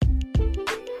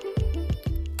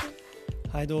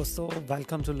हाय दोस्तों,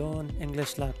 welcome to learn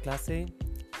English lab classes,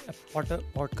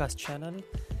 podcast channel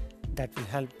that will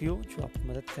help you, जो आपकी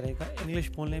मदद करेगा इंग्लिश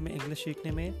बोलने में, इंग्लिश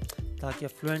सीखने में, ताकि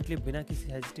आप फ्लुएंटली बिना किसी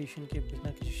हेजिटेशन के,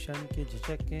 बिना किसी शर्म के,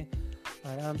 झिझक के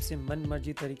आराम से मन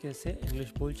मर्जी तरीके से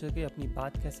इंग्लिश बोल सके, अपनी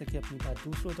बात कह सके, अपनी बात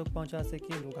दूसरों तक पहुंचा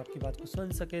सके, लोग आपकी बात को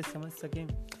सुन सके, समझ सकें।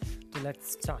 तो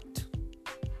लेट्स स्टार्ट।